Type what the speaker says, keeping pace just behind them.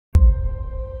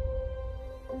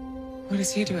What is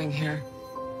he doing here?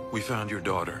 We found your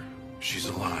daughter. She's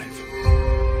alive.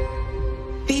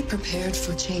 Be prepared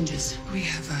for changes. We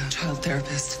have a child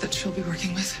therapist that she'll be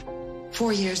working with.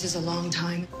 4 years is a long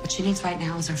time. What she needs right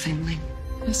now is our family.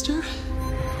 Esther?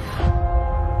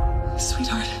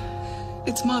 Sweetheart,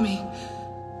 it's Mommy.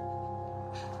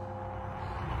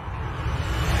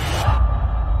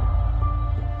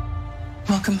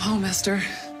 Welcome home, Esther.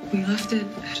 We left it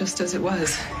just as it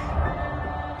was.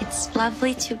 It's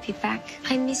lovely to be back.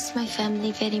 I miss my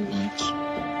family very much.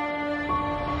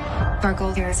 Our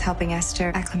goal here is helping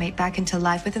Esther acclimate back into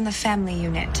life within the family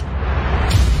unit.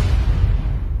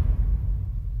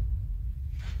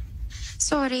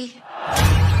 Sorry.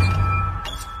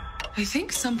 I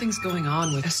think something's going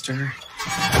on with Esther.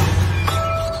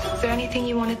 Is there anything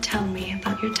you want to tell me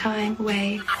about your time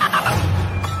away?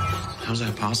 How's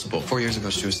that possible? 4 years ago,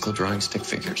 she was still drawing stick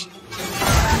figures.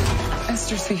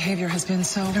 Esther's behavior has been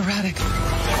so erratic.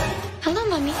 Hello,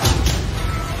 Mommy.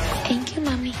 Thank you,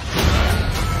 Mommy.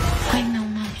 I know,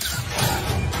 Mommy.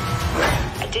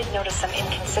 I did notice some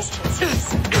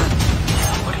inconsistencies.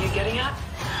 What are you getting at?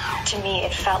 To me,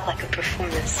 it felt like a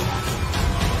performance.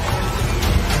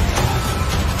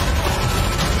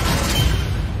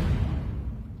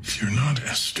 If you're not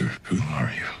Esther, who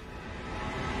are you?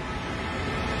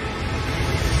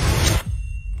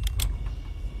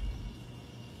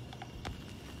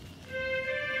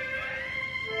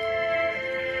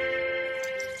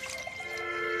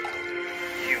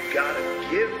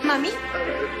 Mommy,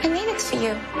 I made it for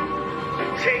you.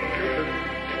 Take her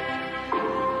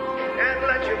and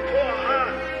let your poor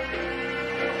heart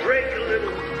break a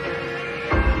little.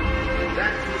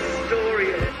 That's the story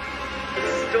of it.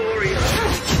 Story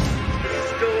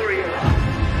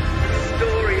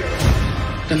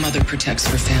of The mother protects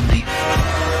her family.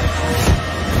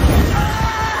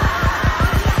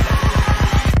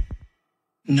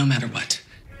 No matter what.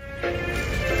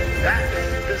 That's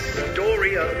the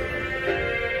story of